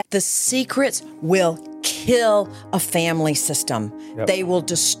The secrets will kill a family system. Yep. They will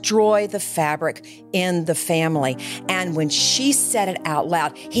destroy the fabric in the family. And when she said it out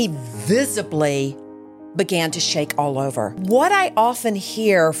loud, he visibly began to shake all over. What I often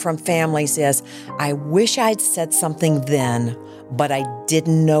hear from families is, I wish I'd said something then, but I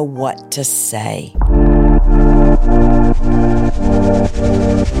didn't know what to say.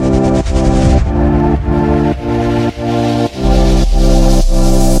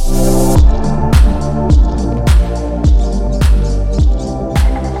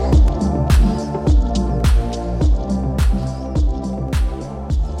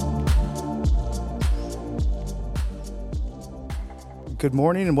 Good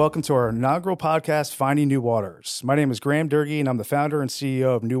morning and welcome to our inaugural podcast, Finding New Waters. My name is Graham Durgee and I'm the founder and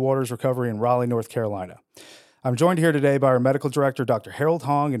CEO of New Waters Recovery in Raleigh, North Carolina. I'm joined here today by our medical director, Dr. Harold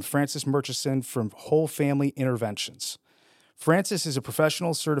Hong and Francis Murchison from Whole Family Interventions. Francis is a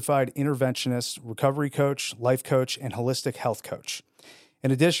professional certified interventionist, recovery coach, life coach, and holistic health coach.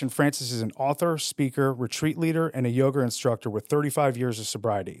 In addition, Francis is an author, speaker, retreat leader, and a yoga instructor with 35 years of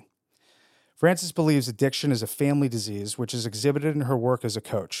sobriety. Francis believes addiction is a family disease, which is exhibited in her work as a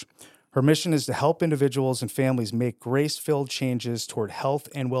coach. Her mission is to help individuals and families make grace-filled changes toward health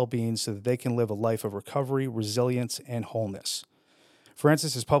and well-being so that they can live a life of recovery, resilience, and wholeness.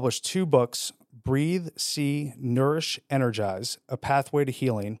 Francis has published 2 books, Breathe, See, Nourish, Energize, A Pathway to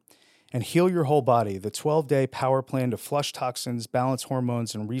Healing, and Heal Your Whole Body, the 12-day power plan to flush toxins, balance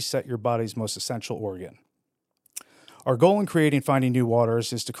hormones, and reset your body's most essential organ. Our goal in creating Finding New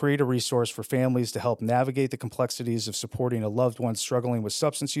Waters is to create a resource for families to help navigate the complexities of supporting a loved one struggling with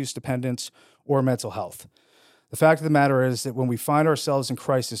substance use dependence or mental health. The fact of the matter is that when we find ourselves in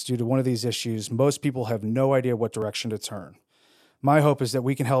crisis due to one of these issues, most people have no idea what direction to turn. My hope is that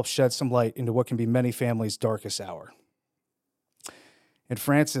we can help shed some light into what can be many families' darkest hour. And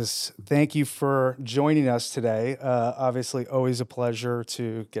Francis, thank you for joining us today. Obviously, always a pleasure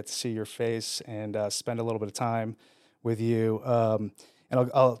to get to see your face and spend a little bit of time with you. And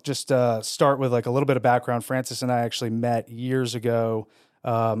I'll just start with like a little bit of background. Francis and I actually met years ago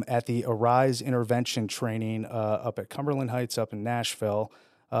at the Arise Intervention training up at Cumberland Heights up in Nashville.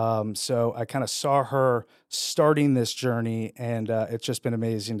 So I kind of saw her starting this journey, and it's just been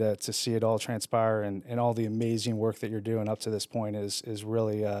amazing to see it all transpire, and all the amazing work that you're doing up to this point is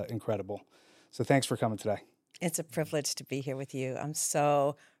really incredible. So thanks for coming today. It's a privilege to be here with you. I'm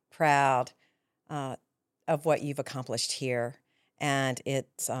so proud of what you've accomplished here, and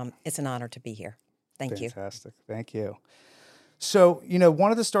it's an honor to be here. Thank you. Fantastic. Thank you. So,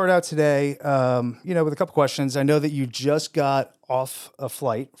 wanted to start out today, with a couple questions. I know that you just got off a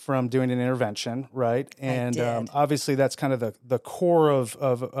flight from doing an intervention, right? And I did. Obviously that's kind of the core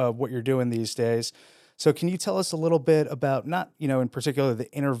of what you're doing these days. So can you tell us a little bit about, not, in particular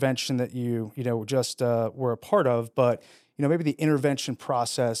the intervention that you just were a part of, but, maybe the intervention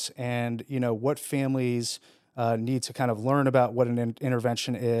process and, what families need to kind of learn about what an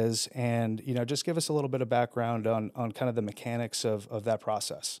intervention is, and just give us a little bit of background on kind of the mechanics of that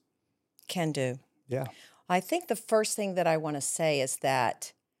process. Can do. Yeah. I think the first thing that I want to say is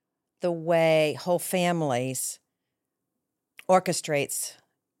that the way Whole Families orchestrates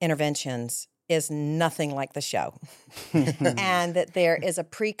interventions is nothing like the show. And that there is a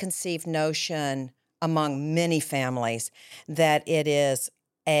preconceived notion among many families that it is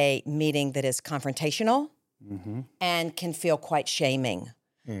a meeting that is confrontational, mm-hmm. and can feel quite shaming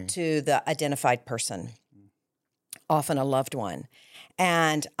to the identified person, often a loved one.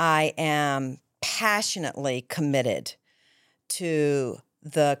 And I am passionately committed to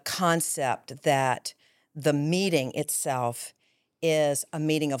the concept that the meeting itself is a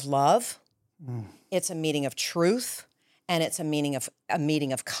meeting of love, it's a meeting of truth, and it's a meeting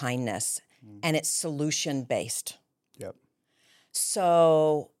of kindness, and it's solution-based. Yep.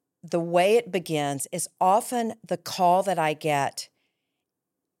 So the way it begins is often the call that I get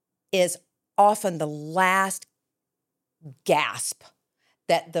is often the last gasp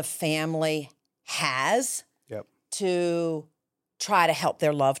that the family has to try to help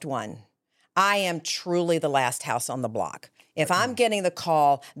their loved one. I am truly the last house on the block. If I'm getting the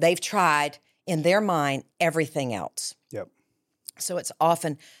call, they've tried, in their mind, everything else. Yep. So it's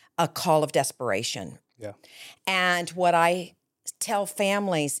often a call of desperation. Yeah. And what I tell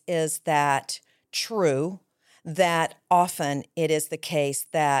families is that often it is the case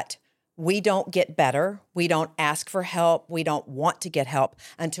that we don't get better, we don't ask for help, we don't want to get help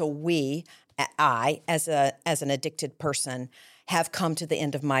until I, as an addicted person, have come to the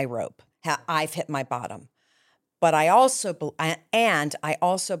end of my rope. I've hit my bottom. But I also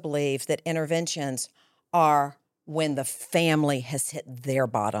believe that interventions are when the family has hit their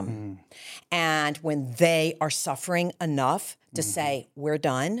bottom and when they are suffering enough to say, we're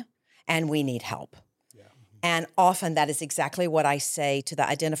done and we need help. And often that is exactly what I say to the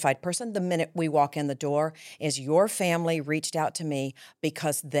identified person the minute we walk in the door is your family reached out to me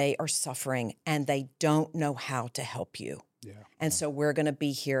because they are suffering and they don't know how to help you. Yeah. And so we're going to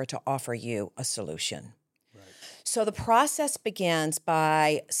be here to offer you a solution. So the process begins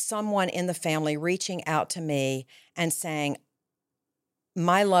by someone in the family reaching out to me and saying,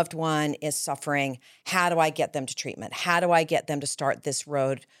 my loved one is suffering. How do I get them to treatment? How do I get them to start this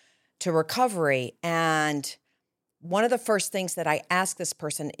road to recovery? And one of the first things that I ask this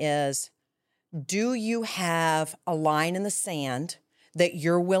person is, do you have a line in the sand that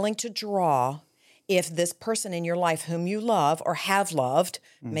you're willing to draw if this person in your life whom you love or have loved,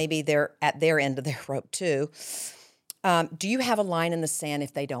 maybe they're at their end of their rope too, do you have a line in the sand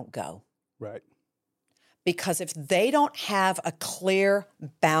if they don't go? Right. Because if they don't have a clear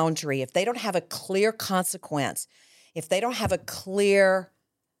boundary, if they don't have a clear consequence, if they don't have a clear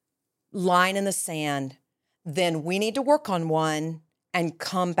line in the sand, then we need to work on one and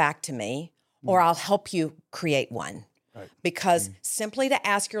come back to me, or I'll help you create one. Right. Because simply to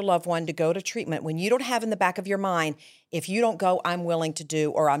ask your loved one to go to treatment when you don't have in the back of your mind, if you don't go, I'm willing to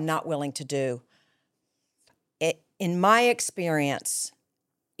do, or I'm not willing to do, in my experience,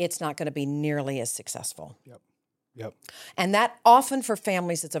 it's not going to be nearly as successful. Yep. And that often for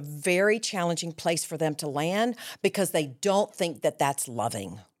families, it's a very challenging place for them to land because they don't think that that's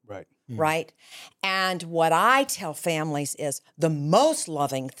loving. Right. Right? And what I tell families is the most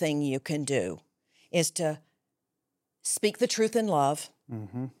loving thing you can do is to speak the truth in love,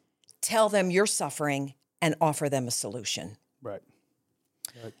 tell them you're suffering, and offer them a solution. Right.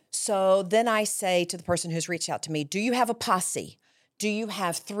 So then I say to the person who's reached out to me, do you have a posse? Do you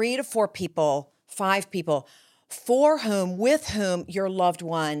have 3 to 4 people, 5 people with whom your loved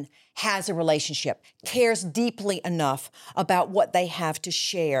one has a relationship, cares deeply enough about what they have to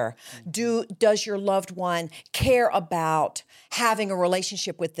share? Does your loved one care about having a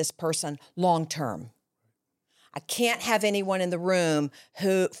relationship with this person long term? I can't have anyone in the room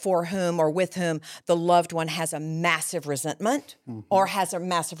for whom or with whom the loved one has a massive resentment or has a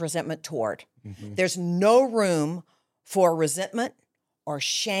massive resentment toward. There's no room for resentment or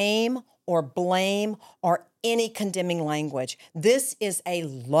shame or blame or any condemning language. This is a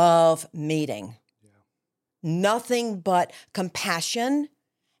love meeting. Nothing but compassion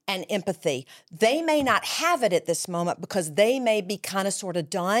and empathy. They may not have it at this moment because they may be kind of sort of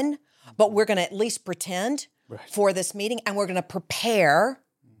done, but we're going to at least pretend for this meeting, and we're going to prepare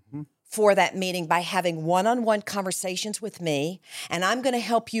for that meeting by having one-on-one conversations with me, and I'm going to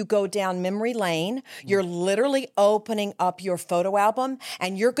help you go down memory lane. You're literally opening up your photo album,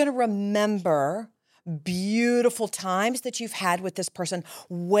 and you're going to remember beautiful times that you've had with this person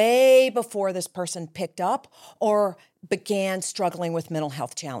way before this person picked up or began struggling with mental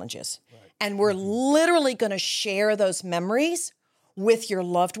health challenges. And we're literally going to share those memories with your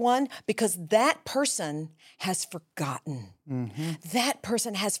loved one because that person has forgotten. That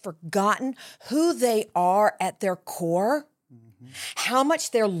person has forgotten who they are at their core, how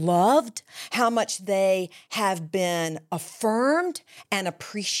much they're loved, how much they have been affirmed and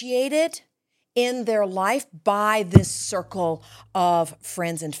appreciated in their life by this circle of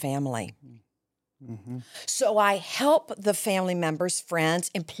friends and family. So I help the family members,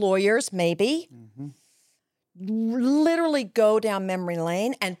 friends, employers, maybe, literally go down memory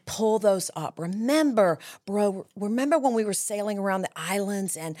lane and pull those up. Remember when we were sailing around the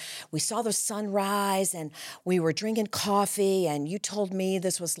islands and we saw the sunrise and we were drinking coffee and you told me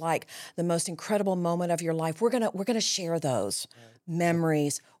this was like the most incredible moment of your life. We're gonna share those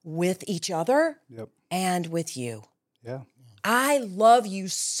memories with each other and with you. I love you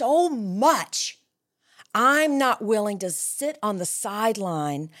so much. I'm not willing to sit on the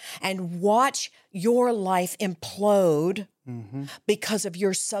sideline and watch your life implode because of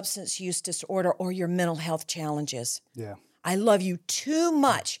your substance use disorder or your mental health challenges. I love you too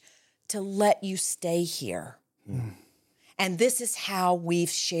much to let you stay here. And this is how we've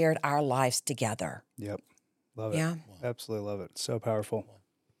shared our lives together. Love it. Yeah. Absolutely love it. So powerful.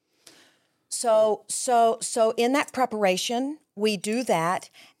 So in that preparation, we do that,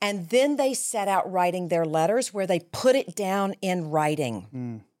 and then they set out writing their letters where they put it down in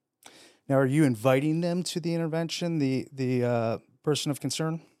writing. Now, are you inviting them to the intervention, the person of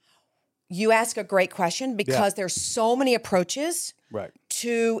concern? You ask a great question because there's so many approaches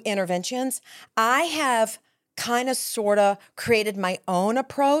to interventions. I have kind of sort of created my own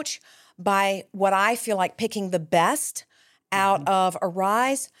approach by what I feel like picking the best out of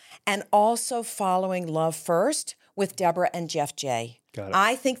Arise, and also following Love First with Deborah and Jeff J. Got it.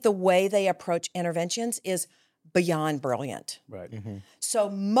 I think the way they approach interventions is beyond brilliant. Right. So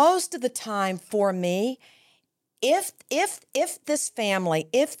most of the time for me, if this family,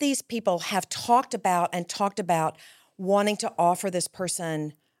 if these people have talked about wanting to offer this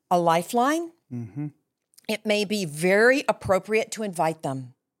person a lifeline, it may be very appropriate to invite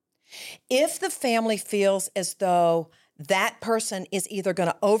them. If the family feels as though that person is either going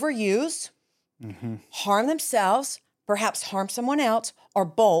to overuse, harm themselves, perhaps harm someone else, or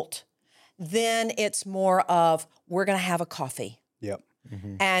bolt, then it's more of, we're going to have a coffee. Yep.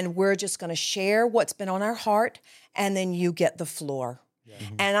 And we're just going to share what's been on our heart, and then you get the floor.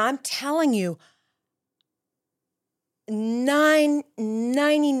 And I'm telling you,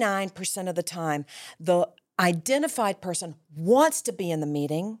 99% of the time, the identified person wants to be in the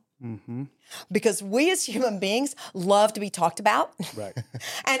meeting because we as human beings love to be talked about. Right.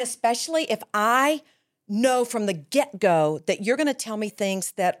 And especially if I know from the get-go that you're going to tell me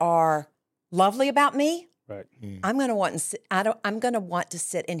things that are lovely about me, Right. I'm going to want to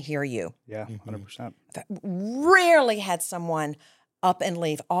sit and hear you. Yeah. 100%. Rarely had someone up and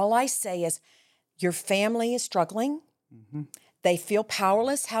leave. All I say is, your family is struggling. They feel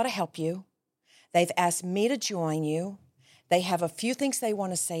powerless how to help you. They've asked me to join you. They have a few things they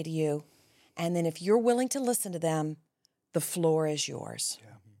want to say to you. And then if you're willing to listen to them, the floor is yours.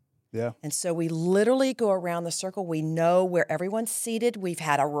 Yeah. And so we literally go around the circle. We know where everyone's seated. We've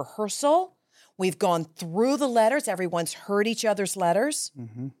had a rehearsal. We've gone through the letters. Everyone's heard each other's letters.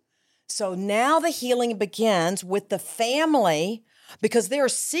 So now the healing begins with the family, because there are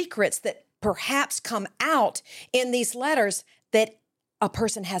secrets that perhaps come out in these letters that a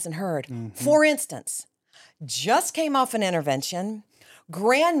person hasn't heard. For instance, just came off an intervention,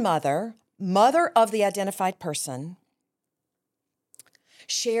 grandmother, mother of the identified person,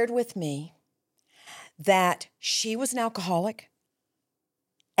 shared with me that she was an alcoholic,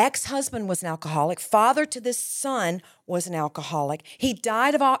 ex-husband was an alcoholic, father to this son was an alcoholic. He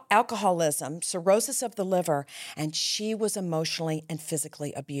died of alcoholism, cirrhosis of the liver, and she was emotionally and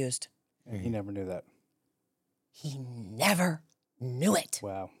physically abused. He never knew that. He never knew it.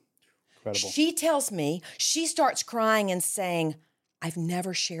 Wow. Incredible. She tells me, she starts crying and saying, I've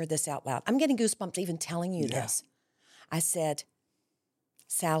never shared this out loud. I'm getting goosebumps even telling you this. I said,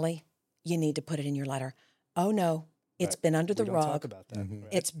 Sally, you need to put it in your letter. Oh, no, it's been under the We rug. don't talk about that. Right.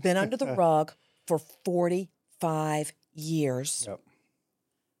 It's been under the rug for 45 years. Yep.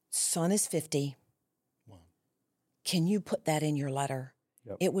 Son is 50. Wow. Can you put that in your letter?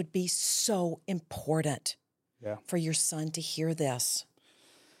 Yep. It would be so important Yeah. for your son to hear this.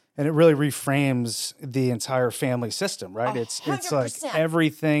 And it really reframes the entire family system, right? It's like 100%.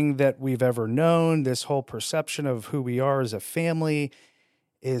 everything that we've ever known, this whole perception of who we are as a family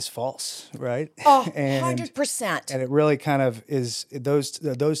is false, right? 100%. And it really kind of is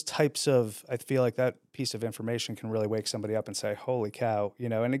those types of, I feel like that piece of information can really wake somebody up and say, holy cow,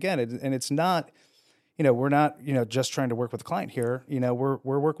 and again, it's not, we're not, just trying to work with the client here, we're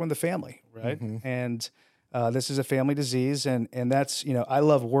working with the family, right? And this is a family disease, and that's, I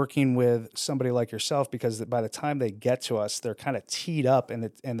love working with somebody like yourself, because by the time they get to us, they're kind of teed up, and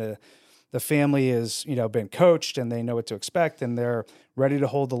the family is, been coached, and they know what to expect, and they're ready to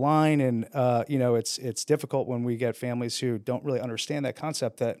hold the line. And it's difficult when we get families who don't really understand that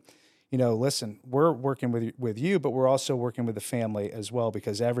concept. That, listen, we're working with you, but we're also working with the family as well,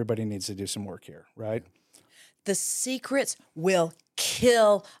 because everybody needs to do some work here, right? The secrets will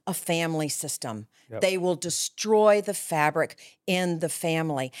kill a family system. Yep. They will destroy the fabric in the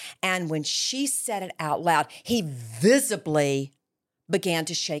family. And when she said it out loud, he visibly began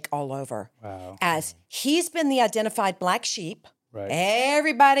to shake all over. Wow. As he's been the identified black sheep, Right.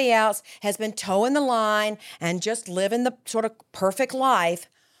 everybody else has been toeing the line and just living the sort of perfect life.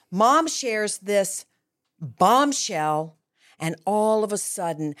 Mom shares this bombshell, and all of a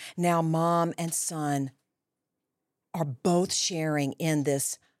sudden, now mom and son are both sharing in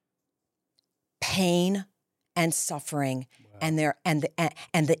this pain and suffering. Wow. And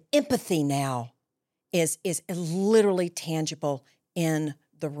the empathy now is literally tangible in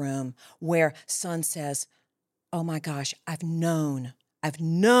the room, where son says, oh my gosh, I've known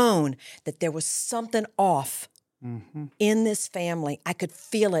that there was something off in this family. I could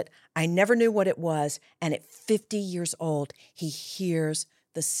feel it. I never knew what it was. And at 50 years old, he hears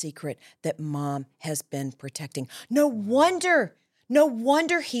the secret that mom has been protecting. No wonder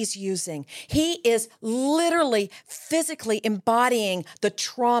he's using. He is literally physically embodying the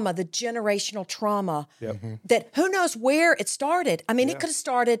trauma, the generational trauma, that who knows where it started. I mean, it could have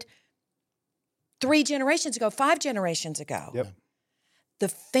started 3 generations ago, 5 generations ago. Yep. The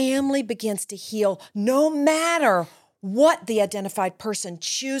family begins to heal no matter what the identified person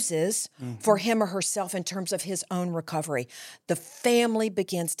chooses for him or herself in terms of his own recovery. The family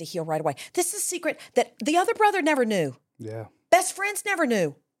begins to heal right away. This is a secret that the other brother never knew. Yeah. Best friends never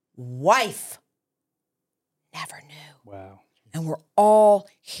knew. Wife never knew. Wow. And we're all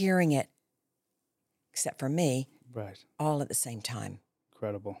hearing it, except for me, Right. all at the same time.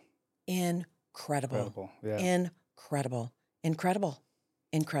 Incredible. Incredible. Yeah. Incredible. Incredible.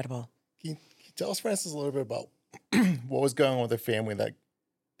 Incredible. Can you tell us, Francis, a little bit about what was going on with their family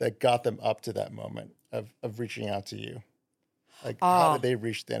that got them up to that moment of reaching out to you? Like, how did they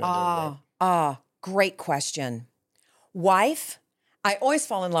reach the end of their road? Great question. Wife, I always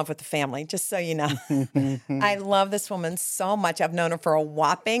fall in love with the family, just so you know. I love this woman so much. I've known her for a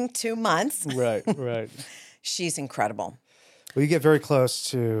whopping 2 months. Right. She's incredible. Well, you get very close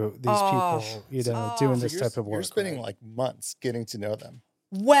to these people, doing this type of work. You're spending like months getting to know them.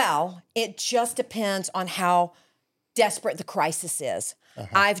 Well, it just depends on how desperate the crisis is.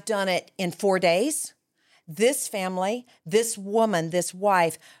 I've done it in 4 days. This family, this woman, this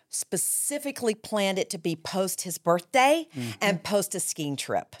wife specifically planned it to be post his birthday and post a skiing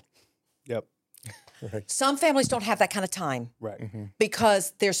trip. Yep. Right. Some families don't have that kind of time Right.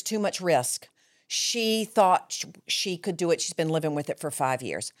 because there's too much risk. She thought she could do it. She's been living with it for 5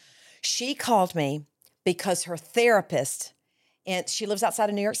 years. She called me because her therapist, and she lives outside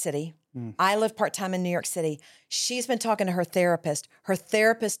of New York City. I live part-time in New York City. She's been talking to her therapist. Her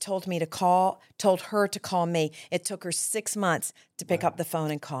therapist told her to call me. It took her 6 months to pick up the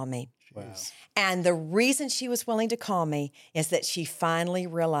phone and call me. Wow. And the reason she was willing to call me is that she finally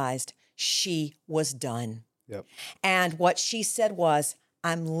realized she was done. Yep. And what she said was,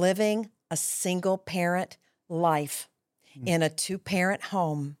 I'm living a single parent life in a 2-parent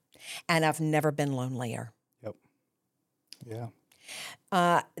home, and I've never been lonelier. Yep. Yeah.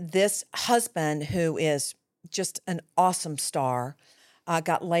 This husband, who is just an awesome star,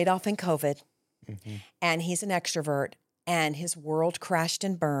 got laid off in COVID, and he's an extrovert, and his world crashed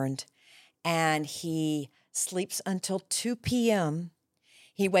and burned, and he sleeps until 2 p.m.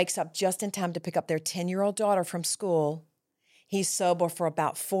 He wakes up just in time to pick up their 10-year-old daughter from school. He's sober for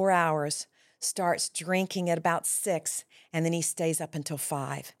about 4 hours, starts drinking at about 6, and then he stays up until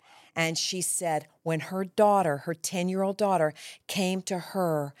 5. And she said when her daughter, her 10-year-old daughter, came to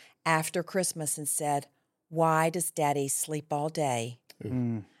her after Christmas and said, "Why does Daddy sleep all day?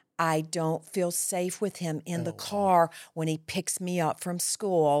 I don't feel safe with him in the car when he picks me up from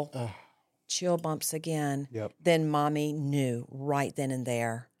school." Chill bumps again. Yep. Then Mommy knew right then and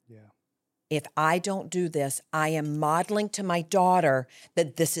there. Yeah. If I don't do this, I am modeling to my daughter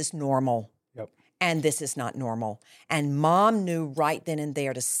that this is normal. Yep. And this is not normal. And Mom knew right then and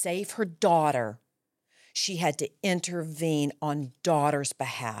there to save her daughter, she had to intervene on daughter's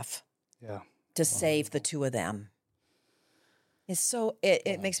behalf Yeah. to save the two of them. It's so,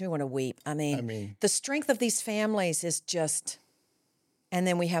 it makes me want to weep. I mean, the strength of these families is just, and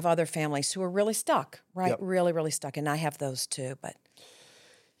then we have other families who are really stuck, right? Yep. Really, really stuck. And I have those too, but.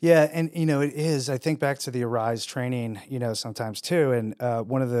 Yeah, and it is. I think back to the Arise training, sometimes too. And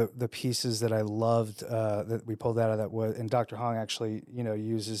one of the pieces that I loved that we pulled out of that was, and Dr. Hong actually,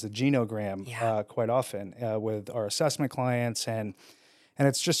 uses the genogram quite often with our assessment clients, and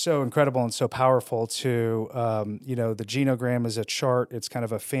it's just so incredible and so powerful to, the genogram is a chart. It's kind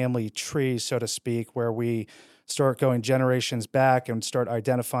of a family tree, so to speak, where we start going generations back and start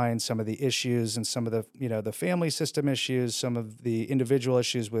identifying some of the issues and some of the, the family system issues, some of the individual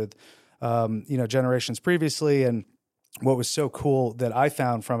issues with, generations previously. And what was so cool that I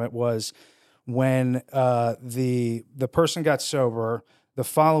found from it was when the person got sober, the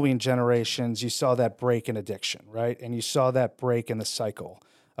following generations, you saw that break in addiction, right? And you saw that break in the cycle,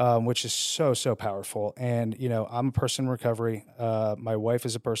 which is so, so powerful. And, I'm a person in recovery. My wife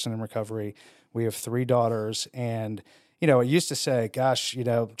is a person in recovery. We have 3 daughters. And, I used to say, gosh,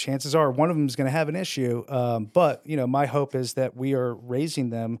 chances are one of them is going to have an issue. But, my hope is that we are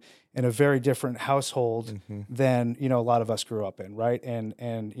raising them in a very different household than, a lot of us grew up in, right?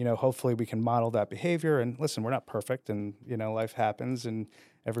 And hopefully we can model that behavior. And listen, we're not perfect, and, life happens, and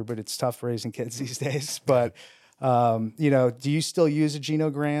it's tough raising kids these days. But, do you still use a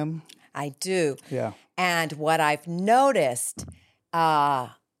genogram? I do. Yeah. And what I've noticed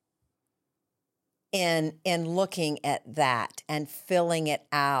in looking at that and filling it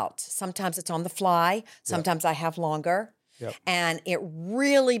out, sometimes it's on the fly, sometimes I have longer. Yep. And it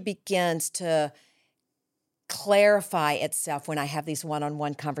really begins to clarify itself when I have these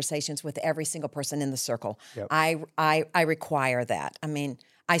one-on-one conversations with every single person in the circle. Yep. I require that. I mean,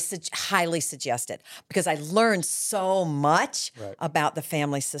 I highly suggest it because I learned so much Right. about the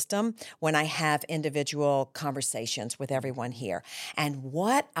family system when I have individual conversations with everyone here. And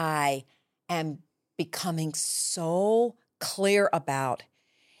what I am becoming so clear about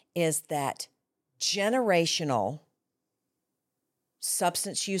is that generational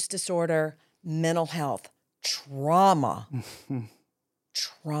substance use disorder, mental health, trauma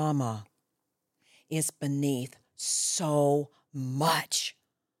is beneath so much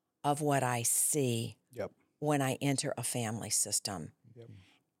of what I see Yep. when I enter a family system. Yep.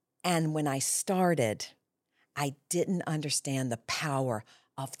 And when I started, I didn't understand the power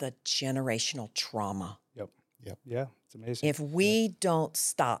of the generational trauma. Yep. Yep. Yeah. It's amazing. If we don't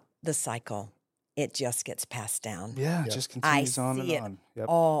stop the cycle, it just gets passed down. Yeah. It Yep. just I continues on and see it on. Yep.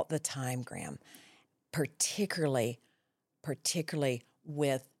 all the time, Graham, particularly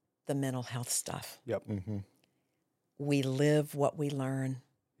with the mental health stuff. Yep. Mm-hmm. We live what we learn.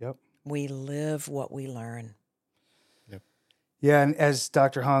 Yep. We live what we learn. Yep. Yeah, and as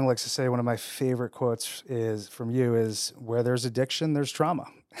Dr. Hong likes to say, one of my favorite quotes is from you is where there's addiction, there's trauma,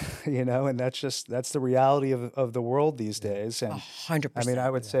 and that's the reality of the world these days. And 100%. I mean,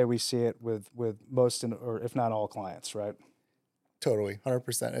 I would say we see it with most, or if not all clients, right? Totally,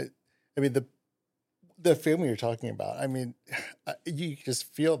 100%. I mean, the family you're talking about, I mean, you just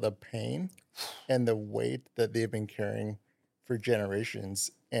feel the pain and the weight that they've been carrying for generations.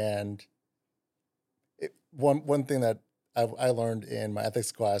 And one thing that I learned in my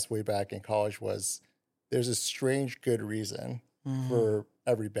ethics class way back in college was there's a strange good reason for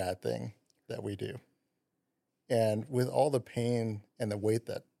every bad thing that we do. And with all the pain and the weight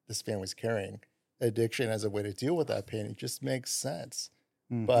that this family's carrying, addiction as a way to deal with that pain, it just makes sense.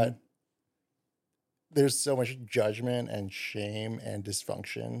 Mm-hmm. But there's so much judgment and shame and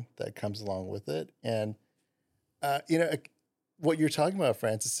dysfunction that comes along with it. And, what you're talking about,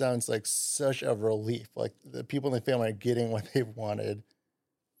 Francis, sounds like such a relief. Like the people in the family are getting what they've wanted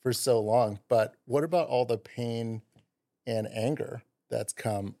for so long. But what about all the pain and anger that's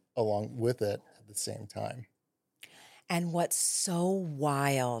come along with it at the same time? And what's so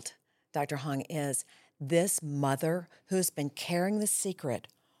wild, Dr. Hong, is this mother who's been carrying the secret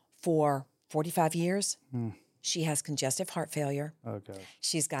for 45 years, she has congestive heart failure. Oh, gosh.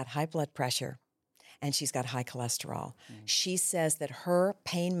 She's got high blood pressure, and she's got high cholesterol. She says that her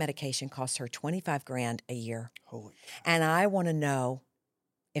pain medication costs her $25,000 a year. Holy. And I want to know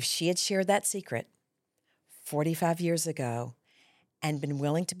if she had shared that secret 45 years ago and been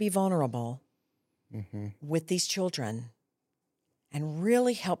willing to be vulnerable with these children and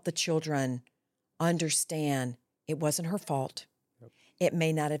really help the children understand it wasn't her fault. Yep. It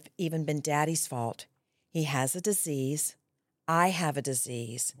may not have even been daddy's fault. He has a disease. I have a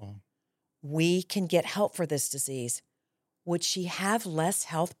disease. Wow. We can get help for this disease. Would she have less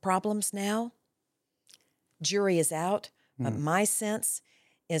health problems now? Jury is out, but my sense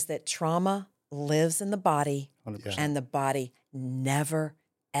is that trauma lives in the body 100%. and the body never,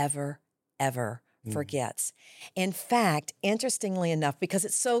 ever, ever forgets. In fact, interestingly enough, because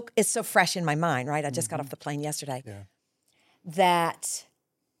it's so fresh in my mind, right? I just got off the plane yesterday. Yeah. That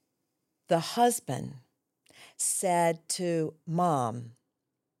the husband said to mom,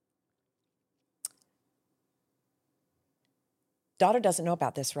 daughter doesn't know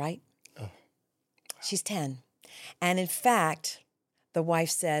about this, right? Oh. She's 10. And in fact, the wife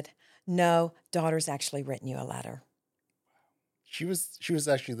said, no, daughter's actually written you a letter. She was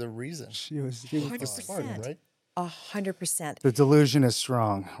actually the reason. She was the 100%. spark, right? 100%. The delusion is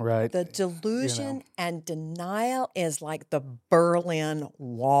strong, right? The delusion and denial is like the Berlin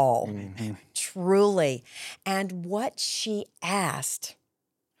Wall, truly. And what she asked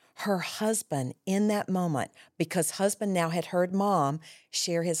her husband in that moment, because husband now had heard mom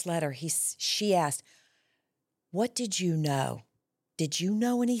share his letter, she asked, what did you know? Did you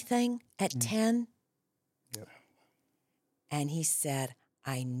know anything at 10? Yep. And he said,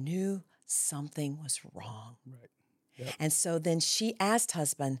 I knew something was wrong. Right. Yep. And so then she asked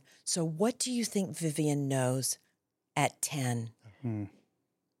husband, so what do you think Vivian knows at 10?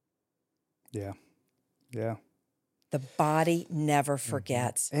 Yeah. Yeah. The body never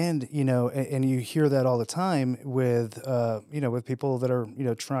forgets. And, and you hear that all the time with, with people that are,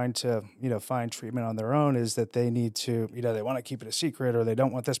 trying to, find treatment on their own, is that they need to, they want to keep it a secret, or they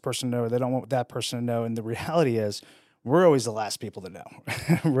don't want this person to know, or they don't want that person to know. And the reality is we're always the last people to know,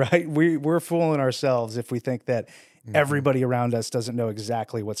 right? We're fooling ourselves if we think that everybody around us doesn't know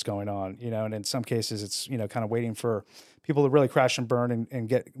exactly what's going on, and in some cases it's, kind of waiting for people to really crash and burn and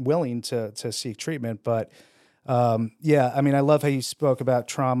get willing to seek treatment. But yeah, I mean, I love how you spoke about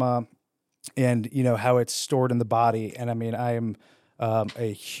trauma and, how it's stored in the body. And I mean, I am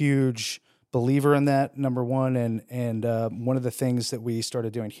a huge believer in that, number one. And one of the things that we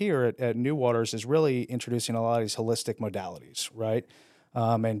started doing here at New Waters is really introducing a lot of these holistic modalities, right?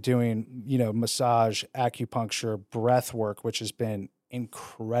 And doing, massage, acupuncture, breath work, which has been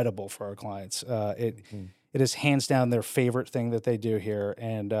incredible for our clients. It is hands down their favorite thing that they do here.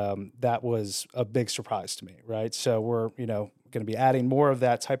 And that was a big surprise to me, right? So we're, going to be adding more of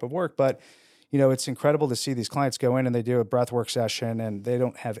that type of work. But, it's incredible to see these clients go in and they do a breath work session and they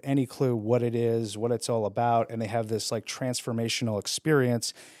don't have any clue what it is, what it's all about. And they have this like transformational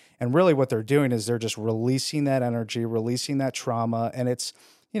experience. And really what they're doing is they're just releasing that energy, releasing that trauma. And it's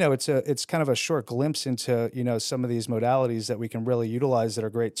kind of a short glimpse into, some of these modalities that we can really utilize that are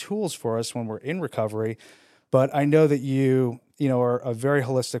great tools for us when we're in recovery. But I know that you are a very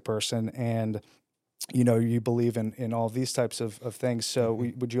holistic person and, you believe in all these types of things. So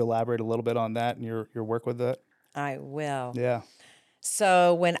would you elaborate a little bit on that and your work with that? I will. Yeah.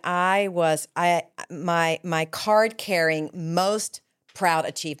 So when my card carrying most proud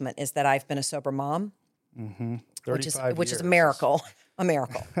achievement is that I've been a sober mom, 35 which is years. a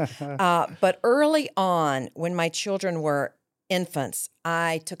miracle. But early on, when my children were infants,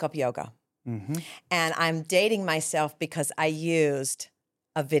 I took up yoga. And I'm dating myself because I used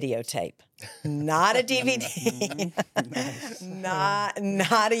a videotape, not a DVD, not a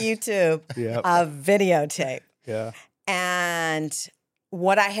YouTube, a videotape. Yeah. And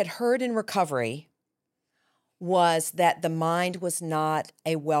what I had heard in recovery was that the mind was not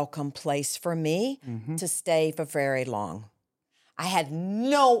a welcome place for me to stay for very long. I had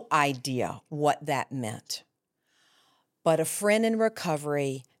no idea what that meant. But a friend in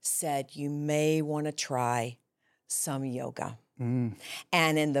recovery said, you may want to try some yoga.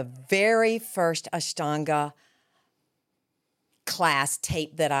 And in the very first Ashtanga class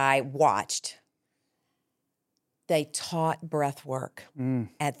tape that I watched, they taught breath work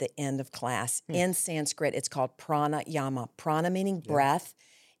at the end of class. In Sanskrit, it's called pranayama. Prana meaning breath.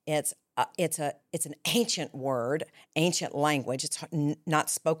 It's an ancient word, ancient language. It's not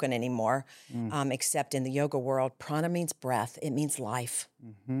spoken anymore, except in the yoga world. Prana means breath. It means life.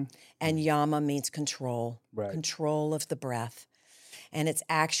 And yama means control, control of the breath. And it's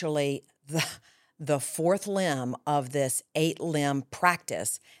actually the fourth limb of this 8-limb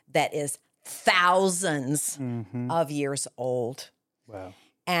practice that is thousands of years old. Wow.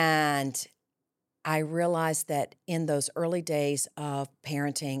 And I realized that in those early days of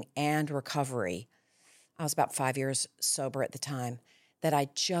parenting and recovery, I was about 5 years sober at the time, that I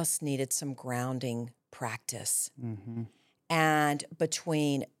just needed some grounding practice. And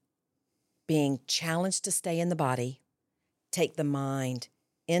between being challenged to stay in the body, take the mind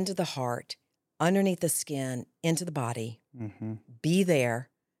into the heart, underneath the skin, into the body, be there,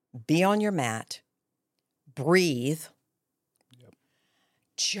 be on your mat, breathe,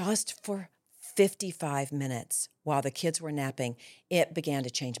 just for 55 minutes while the kids were napping, it began to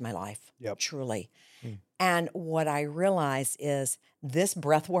change my life, truly. And what I realized is this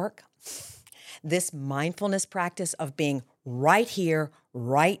breath work, this mindfulness practice of being right here,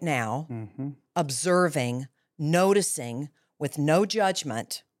 right now, observing, noticing with no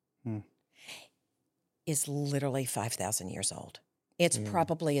judgment is literally 5,000 years old. It's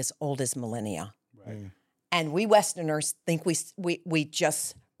probably as old as millennia. Right. And we Westerners think we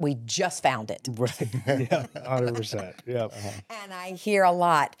just found it. Right. Yeah. 100%. Yeah. And I hear a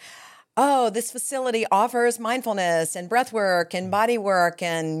lot, oh, this facility offers mindfulness and breath work and body work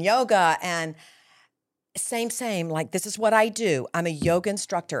and yoga and same. Like, this is what I do. I'm a yoga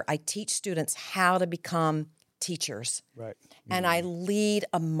instructor. I teach students how to become teachers. Right. And I lead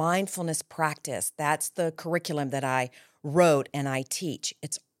a mindfulness practice. That's the curriculum that I wrote and I teach.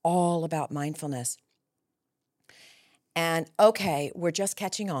 It's all about mindfulness. And okay, we're just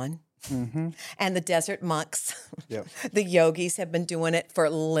catching on. And the desert monks, the yogis have been doing it for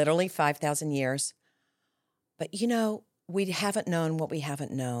literally 5,000 years. But we haven't known what we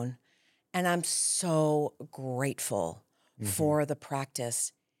haven't known. And I'm so grateful for the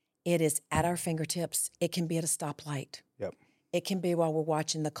practice. It is at our fingertips. It can be at a stoplight. It can be while we're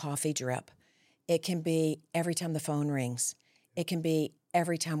watching the coffee drip. It can be every time the phone rings. It can be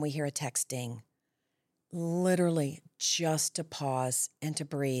every time we hear a text ding. Literally just to pause and to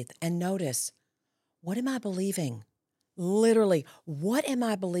breathe and notice, what am I believing? Literally, what am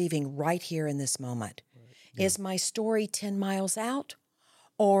I believing right here in this moment? Is my story 10 miles out?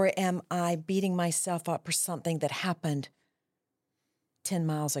 Or am I beating myself up for something that happened 10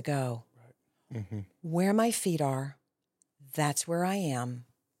 miles ago? Where my feet are, that's where I am,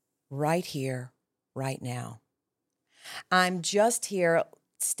 right here, right now. I'm just here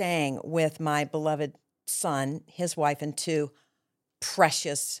staying with my beloved son, his wife, and 2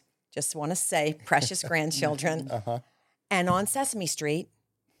 precious, just want to say, precious grandchildren. And on Sesame Street,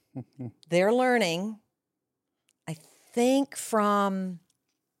 they're learning, I think, from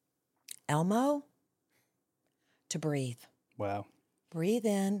Elmo to breathe. Wow. Breathe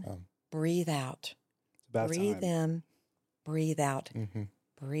in, breathe out. It's about Breathe time. in, breathe out.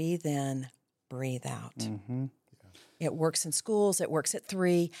 Breathe in, breathe out. Mm-hmm. It works in schools, it works at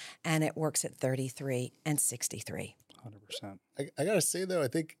 3, and it works at 33 and 63. 100%. I got to say, though, I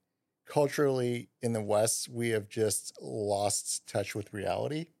think culturally in the West, we have just lost touch with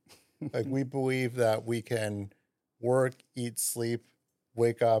reality. Like, we believe that we can work, eat, sleep,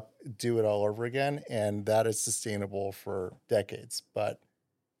 wake up, do it all over again, and that is sustainable for decades. But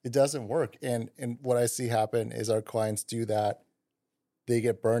it doesn't work. And what I see happen is our clients do that. They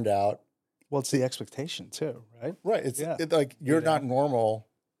get burned out. Well, it's the expectation too, right? Right. It's like you're not normal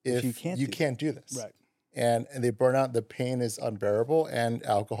if you can't do this. Right. And they burn out. The pain is unbearable, and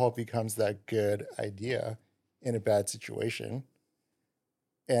alcohol becomes that good idea in a bad situation.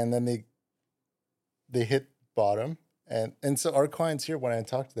 And then they hit bottom. And so our clients here, when I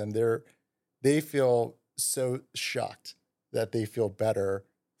talk to them, they feel so shocked that they feel better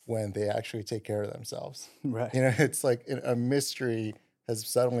when they actually take care of themselves. Right. You know, it's like a mystery has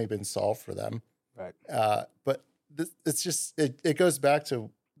suddenly been solved for them. Right. But it's just, it goes back to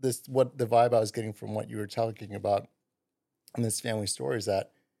this, what the vibe I was getting from what you were talking about in this family story is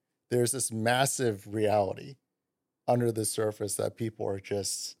that there's this massive reality under the surface that people are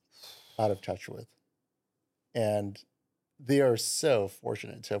just out of touch with. And they are so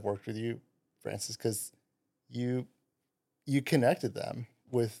fortunate to have worked with you, Francis, because you connected them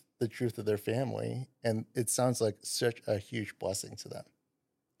with the truth of their family. And it sounds like such a huge blessing to them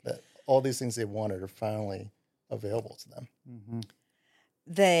that all these things they wanted are finally available to them. Mm-hmm.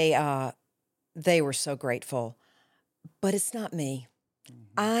 They were so grateful, but it's not me.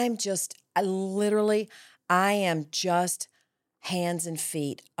 Mm-hmm. I am just hands and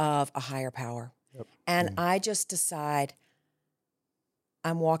feet of a higher power. Yep. And I just decide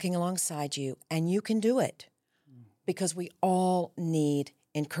I'm walking alongside you and you can do it because we all need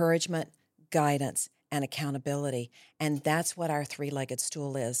encouragement, guidance, and accountability. And that's what our 3-legged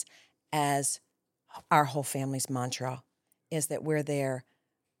stool is, as our whole family's mantra, is that we're there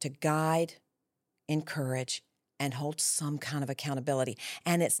to guide, encourage, and hold some kind of accountability.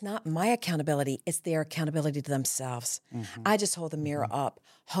 And it's not my accountability, it's their accountability to themselves. Mm-hmm. I just hold the mirror up,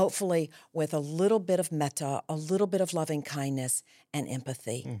 hopefully with a little bit of metta, a little bit of loving kindness and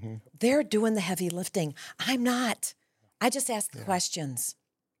empathy. Mm-hmm. They're doing the heavy lifting. I'm not. I just ask the questions.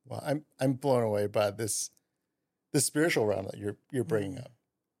 Well, I'm blown away by the spiritual realm that you're bringing up.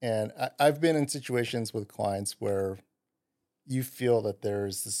 And I've been in situations with clients where you feel that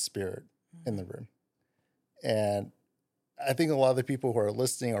there's the spirit in the room. And I think a lot of the people who are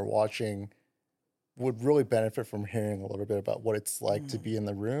listening or watching would really benefit from hearing a little bit about what it's like to be in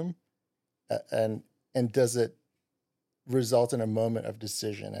the room, and does it result in a moment of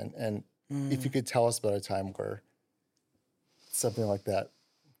decision? And if you could tell us about a time where something like that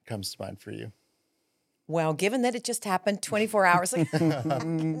comes to mind for you. Well, given that it just happened 24 hours ago, I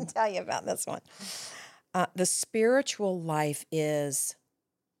can tell you about this one. The spiritual life is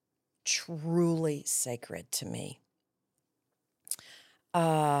truly sacred to me.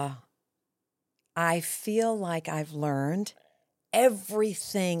 I feel like I've learned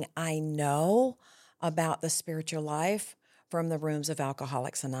everything I know about the spiritual life from the rooms of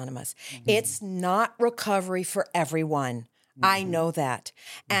Alcoholics Anonymous. Mm-hmm. It's not recovery for everyone. Mm-hmm. I know that.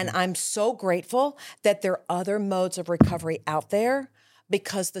 And I'm so grateful that there are other modes of recovery out there,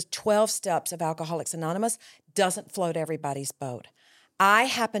 because the 12 steps of Alcoholics Anonymous doesn't float everybody's boat. I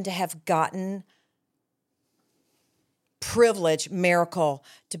happen to have gotten privilege, miracle,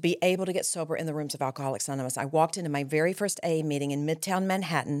 to be able to get sober in the rooms of Alcoholics Anonymous. I walked into my very first AA meeting in Midtown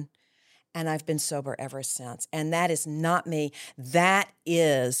Manhattan, and I've been sober ever since. And that is not me. That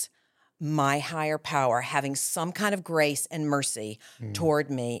is my higher power having some kind of grace and mercy toward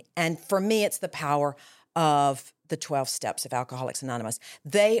me. And for me, it's the power of the 12 steps of Alcoholics Anonymous.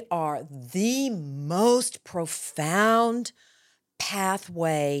 They are the most profound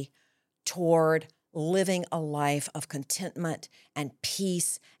pathway toward living a life of contentment and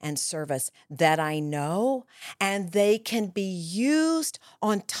peace and service that I know, and they can be used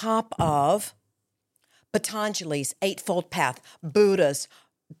on top of Patanjali's Eightfold Path, Buddha's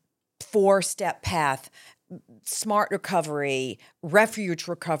 4-step path, smart recovery, refuge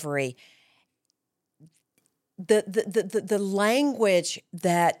recovery. The language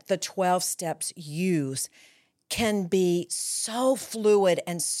that the 12 steps use can be so fluid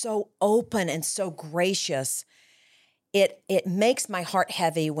and so open and so gracious. it makes my heart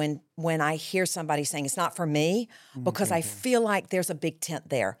heavy when I hear somebody saying it's not for me, because I feel like there's a big tent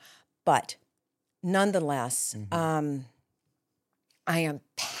there. But nonetheless, I am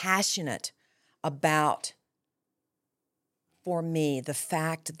passionate about, for me, the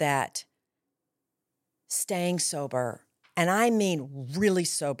fact that staying sober, and I mean really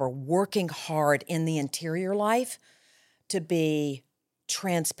sober, working hard in the interior life to be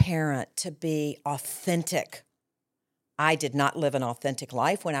transparent, to be authentic. I did not live an authentic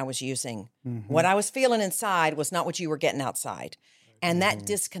life when I was using. What I was feeling inside was not what you were getting outside. And that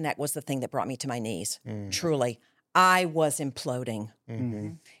disconnect was the thing that brought me to my knees. Truly. I was imploding.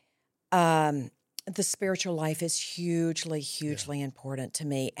 The spiritual life is hugely, hugely important to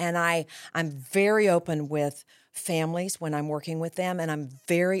me. And I'm very open with families when I'm working with them, and I'm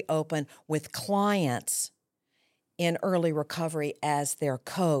very open with clients in early recovery as their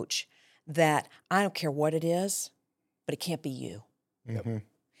coach, that I don't care what it is, but it can't be you. Yep.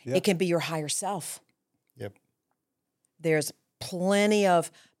 It can be your higher self. Yep. There's plenty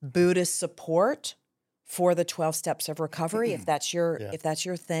of Buddhist support for the 12 steps of recovery, if that's your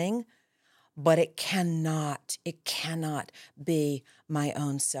thing, but it cannot be my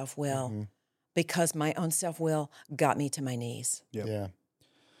own self-will, because my own self-will got me to my knees. Yep. Yeah.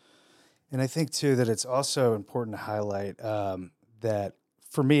 And I think, too, that it's also important to highlight that,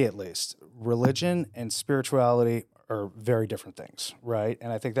 for me at least, religion and spirituality are very different things, right?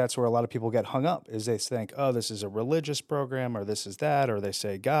 And I think that's where a lot of people get hung up, is they think, oh, this is a religious program, or this is that, or they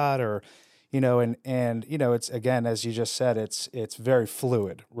say God, or, and it's, again, as you just said, it's very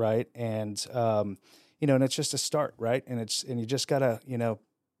fluid, right? And, and it's just a start, right? And you just gotta,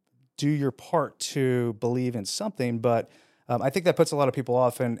 do your part to believe in something, but I think that puts a lot of people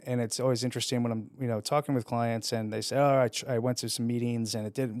off, and it's always interesting when I'm talking with clients and they say, oh, I went to some meetings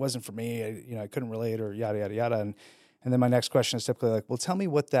and it wasn't for me, I couldn't relate, or yada yada yada, and then my next question is typically like, well, tell me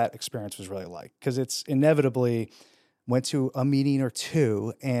what that experience was really like, because it's inevitably went to a meeting or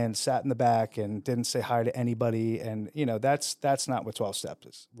two and sat in the back and didn't say hi to anybody, and that's not what 12 steps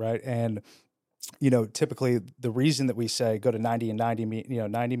is, right? And typically the reason that we say go to 90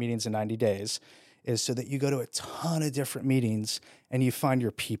 meetings in 90 days is so that you go to a ton of different meetings and you find your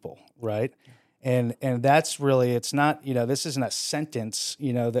people, right? And that's really, it's not, this isn't a sentence,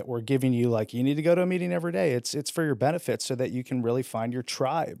 that we're giving you, like, you need to go to a meeting every day. It's for your benefit, so that you can really find your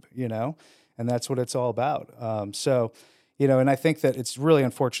tribe, and that's what it's all about. And I think that it's really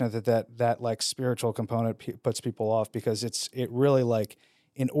unfortunate that like spiritual component puts people off, because it really, like,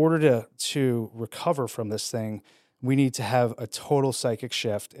 in order to recover from this thing, we need to have a total psychic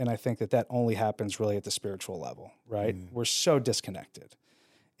shift. And I think that only happens really at the spiritual level, right? We're so disconnected.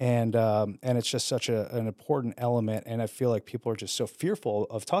 And it's just such an important element. And I feel like people are just so fearful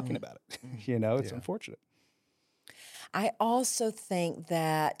of talking about it. It's unfortunate. I also think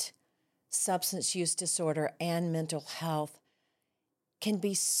that substance use disorder and mental health can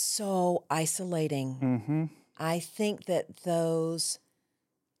be so isolating. I think that those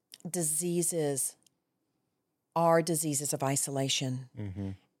diseases are diseases of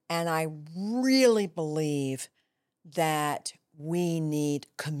isolation. And I really believe that we need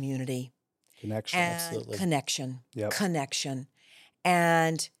community. Connection. Absolutely. Connection. Yep. Connection.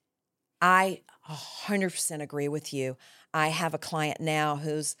 And I 100% agree with you. I have a client now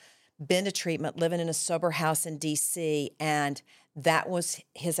who's been to treatment, living in a sober house in D.C., and that was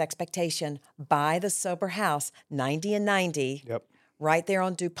his expectation. Buy the sober house, 90 and 90. Yep. Right there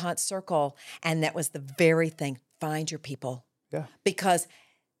on DuPont Circle. And that was the very thing. Find your people. Yeah. Because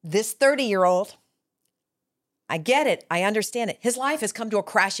this 30-year-old, I get it. I understand it. His life has come to a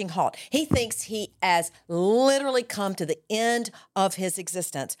crashing halt. He thinks he has literally come to the end of his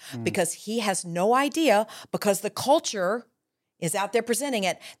existence because he has no idea, because the culture is out there presenting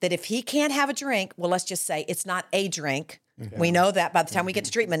it, that if he can't have a drink, well, let's just say it's not a drink. We know that by the time we get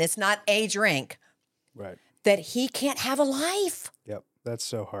to treatment, it's not a drink. Right. That he can't have a life. Yep. That's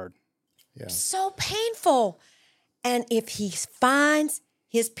so hard. Yeah. So painful. And if he finds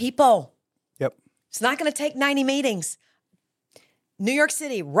his people, yep, it's not going to take 90 meetings. New York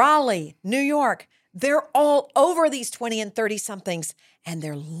City, Raleigh, New York, they're all over these 20 and 30 somethings, and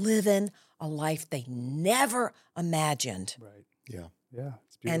they're living a life they never imagined. right. Yeah. Yeah.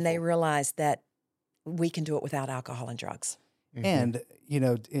 It's beautiful. And they realize that we can do it without alcohol and drugs. And,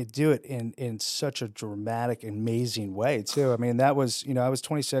 do it in such a dramatic, amazing way too. I mean, that was, I was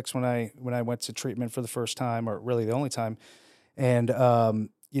 26 when I went to treatment for the first time, or really the only time. And,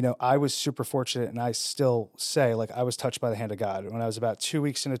 I was super fortunate, and I still say, like, I was touched by the hand of God. When I was about 2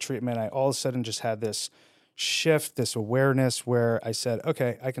 weeks into treatment, I all of a sudden just had this shift, this awareness where I said,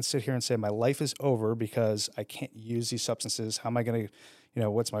 okay, I can sit here and say my life is over because I can't use these substances. How am I going to,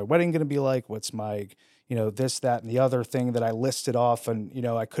 what's my wedding going to be like? What's my, this, that, and the other thing that I listed off, and,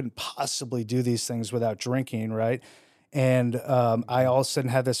 I couldn't possibly do these things without drinking. Right. And I all of a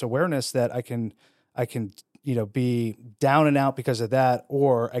sudden had this awareness that I can, be down and out because of that,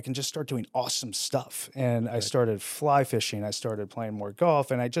 or I can just start doing awesome stuff. And I started fly fishing. I started playing more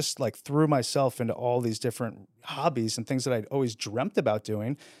golf, and I just like threw myself into all these different hobbies and things that I'd always dreamt about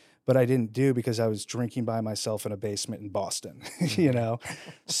doing, but I didn't do because I was drinking by myself in a basement in Boston,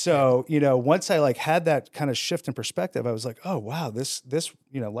 So, once I like had that kind of shift in perspective, I was like, oh, wow, this,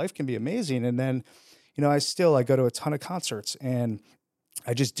 life can be amazing. And then, I go to a ton of concerts, and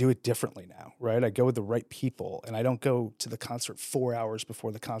I just do it differently now, right? I go with the right people, and I don't go to the concert 4 hours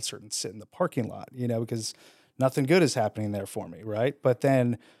before the concert and sit in the parking lot, because nothing good is happening there for me, right? But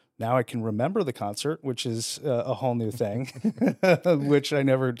then now I can remember the concert, which is a whole new thing, which I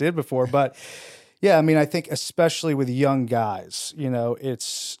never did before. But yeah, I mean, I think especially with young guys,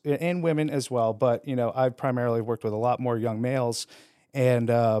 it's, and women as well, but, I've primarily worked with a lot more young males. And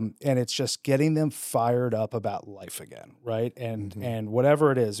it's just getting them fired up about life again, right? And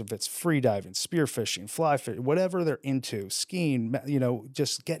whatever it is, if it's free diving, spearfishing, fly fishing, whatever they're into, skiing,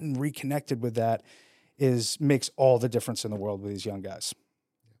 just getting reconnected with that makes all the difference in the world with these young guys.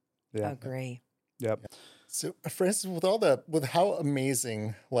 Yeah. Agree. Yep. So, for instance, with how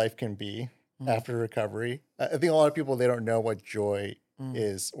amazing life can be after recovery, I think a lot of people, they don't know what joy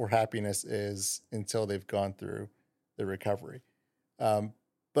is or happiness is until they've gone through the recovery.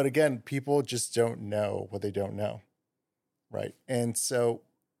 But again, people just don't know what they don't know, right? And so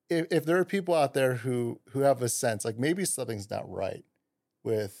if there are people out there who have a sense, like maybe something's not right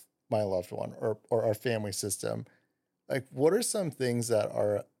with my loved one or our family system, like what are some things that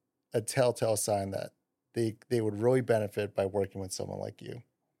are a telltale sign that they would really benefit by working with someone like you?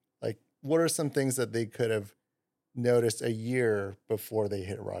 Like what are some things that they could have noticed a year before they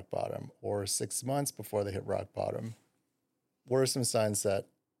hit rock bottom, or 6 months before they hit rock bottom? What are some signs that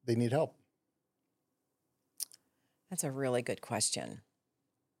they need help? That's a really good question.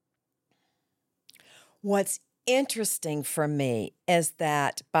 What's interesting for me is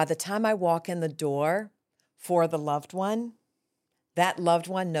that by the time I walk in the door for the loved one, that loved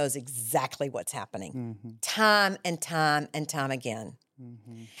one knows exactly what's happening time and time and time again.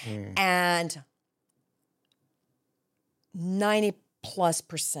 And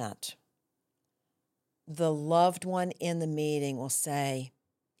 90+%, the loved one in the meeting will say,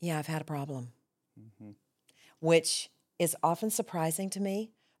 yeah, I've had a problem, which is often surprising to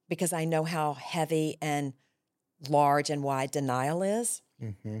me because I know how heavy and large and wide denial is.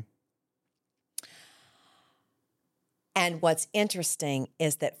 And what's interesting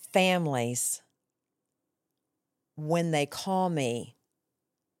is that families, when they call me,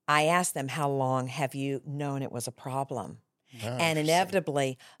 I ask them, how long have you known it was a problem? And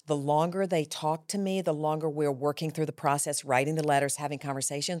inevitably, the longer they talk to me, the longer we're working through the process, writing the letters, having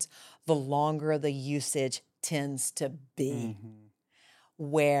conversations, the longer the usage tends to be.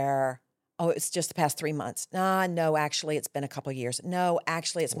 Where, oh, it's just the past 3 months. No, actually, it's been a couple of years. No,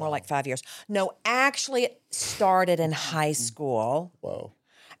 actually, it's more like 5 years. No, actually, it started in high school. Whoa.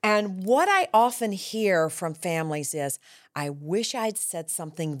 And what I often hear from families is, I wish I'd said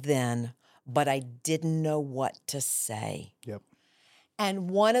something then, but I didn't know what to say. Yep. And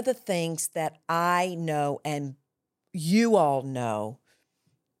one of the things that I know, and you all know,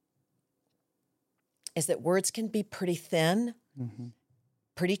 is that words can be pretty thin,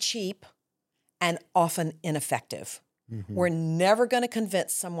 pretty cheap, and often ineffective. We're never going to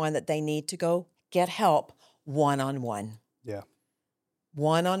convince someone that they need to go get help one-on-one. Yeah.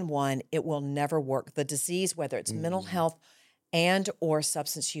 One-on-one, it will never work. The disease, whether it's mental health and or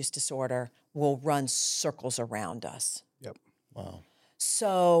substance use disorder, will run circles around us. Yep. Wow.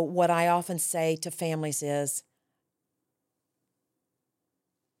 So what I often say to families is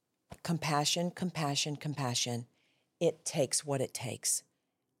compassion, compassion, compassion. It takes what it takes.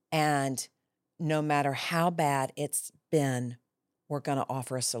 And no matter how bad it's been, we're going to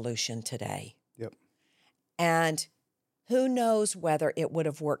offer a solution today. Yep. And who knows whether it would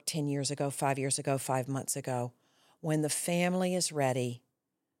have worked 10 years ago, 5 years ago, 5 months ago. When the family is ready,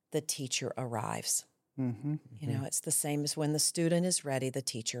 the teacher arrives. It's the same as when the student is ready, the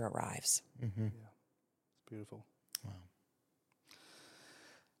teacher arrives. Yeah. It's beautiful. Wow.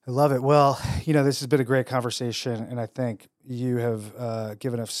 I love it. Well, this has been a great conversation, and I think you have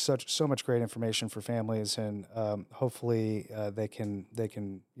given us so much great information for families, and hopefully they can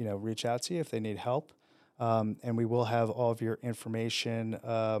reach out to you if they need help. And we will have all of your information,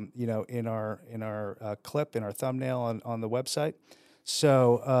 in our clip, in our thumbnail on the website.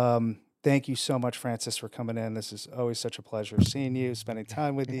 So thank you so much, Frances, for coming in. This is always such a pleasure seeing you, spending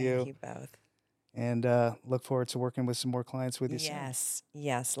time with you. Thank you both. And look forward to working with some more clients with you soon.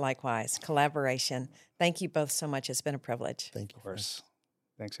 Yes, likewise. Collaboration. Thank you both so much. It's been a privilege. Thank you. Of course.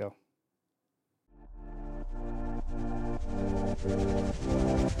 Thanks, Al.